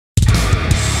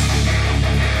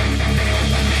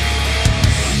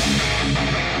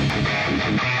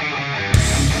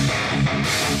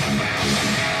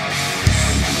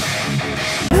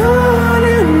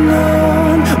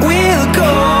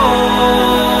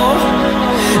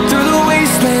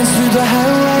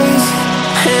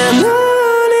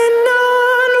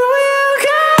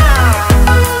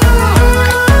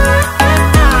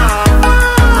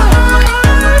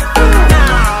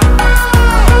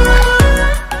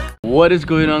What is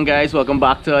going on, guys? Welcome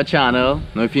back to our channel.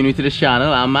 Now if you're new to this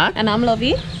channel, I'm Matt. And I'm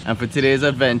Levi. And for today's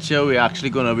adventure, we're actually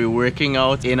going to be working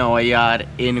out in our yard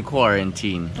in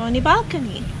quarantine. On the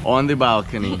balcony. On the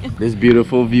balcony. This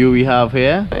beautiful view we have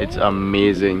here, it's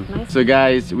amazing. Nice. So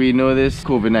guys, we know this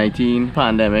COVID-19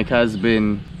 pandemic has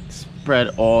been spread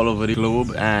all over the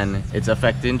globe and it's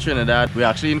affecting Trinidad. We're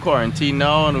actually in quarantine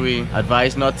now and we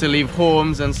advise not to leave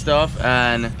homes and stuff,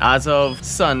 and as of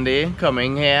Sunday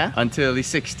coming here until the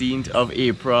 16th of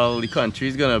April, the country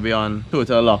is gonna be on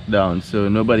total lockdown, so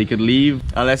nobody could leave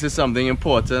unless it's something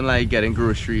important like getting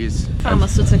groceries,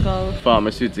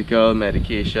 pharmaceutical,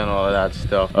 medication, all of that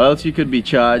stuff, or else you could be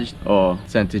charged or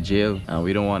sent to jail, and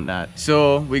we don't want that.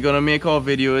 So we're gonna make our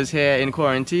videos here in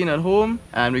quarantine at home,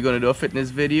 and we're gonna do a fitness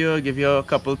video, give you a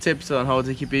couple tips on how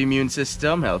to keep your immune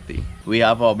system healthy. We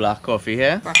have our black coffee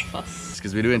here. Breakfast.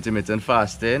 Because we do intermittent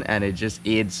fasting and it just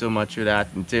aids so much with that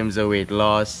in terms of weight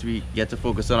loss. We get to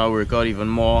focus on our workout even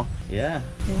more. Yeah.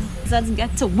 Let's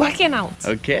get to working out.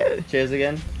 Okay, cheers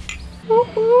again.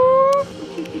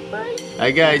 Hi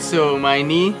guys, so my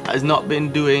knee has not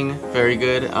been doing very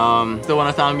good. Still want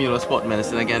to thank Mulo Sport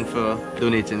Medicine again for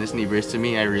donating this knee brace to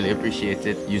me. I really appreciate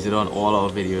it. Use it on all our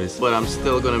videos. But I'm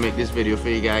still gonna make this video for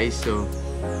you guys, so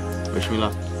wish me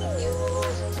luck.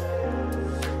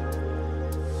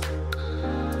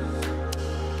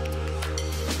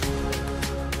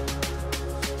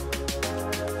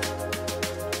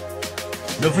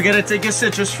 Don't forget to take your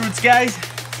citrus fruits, guys.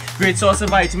 Great source of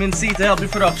vitamin C to help the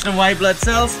production of white blood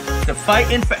cells to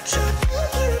fight infection.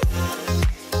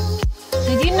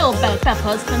 Did you know bell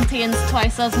peppers contains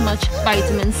twice as much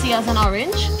vitamin C as an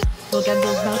orange? Go get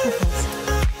those bell peppers.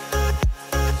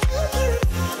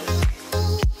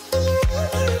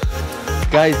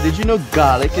 Guys, did you know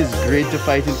garlic is great to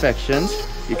fight infections?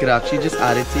 You could actually just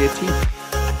add it to your tea.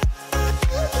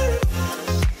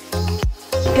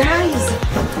 Guys,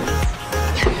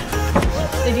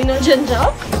 did you know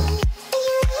ginger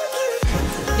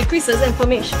decreases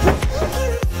inflammation?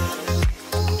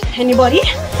 Anybody?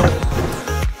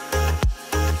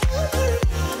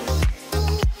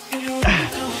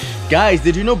 Guys,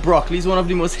 did you know broccoli is one of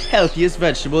the most healthiest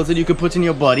vegetables that you could put in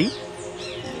your body?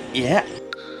 Yeah.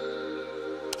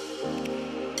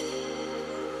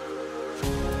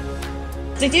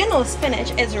 Did you know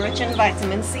spinach is rich in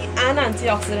vitamin C and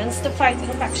antioxidants to fight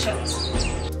infections?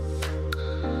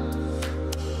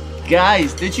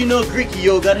 Guys, did you know Greek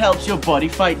yogurt helps your body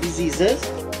fight diseases?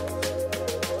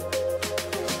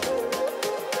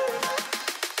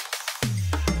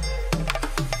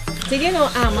 Did you know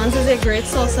almonds is a great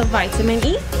source of vitamin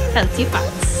E, healthy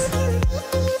fats?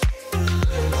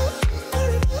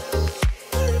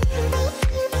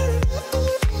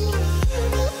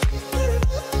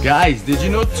 Guys, did you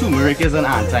know turmeric is an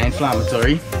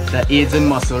anti-inflammatory that aids in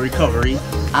muscle recovery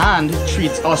and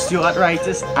treats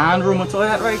osteoarthritis and rheumatoid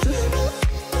arthritis?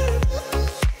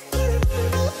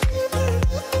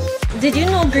 Did you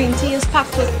know green tea is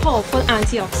packed with powerful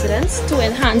antioxidants to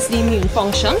enhance the immune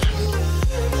function?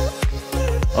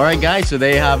 Alright guys, so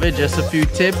there you have it, just a few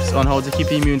tips on how to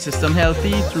keep your immune system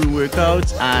healthy through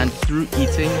workouts and through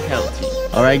eating healthy.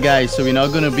 Alright guys, so we're now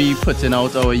going to be putting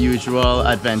out our usual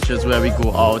adventures where we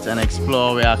go out and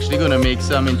explore. We're actually going to make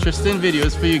some interesting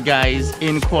videos for you guys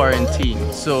in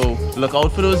quarantine. So look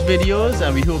out for those videos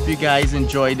and we hope you guys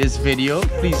enjoyed this video.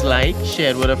 Please like,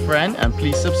 share it with a friend, and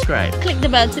please subscribe. Click the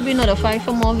bell to be notified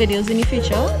for more videos in the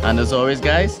future. And as always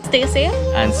guys, Stay safe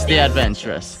and stay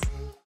adventurous.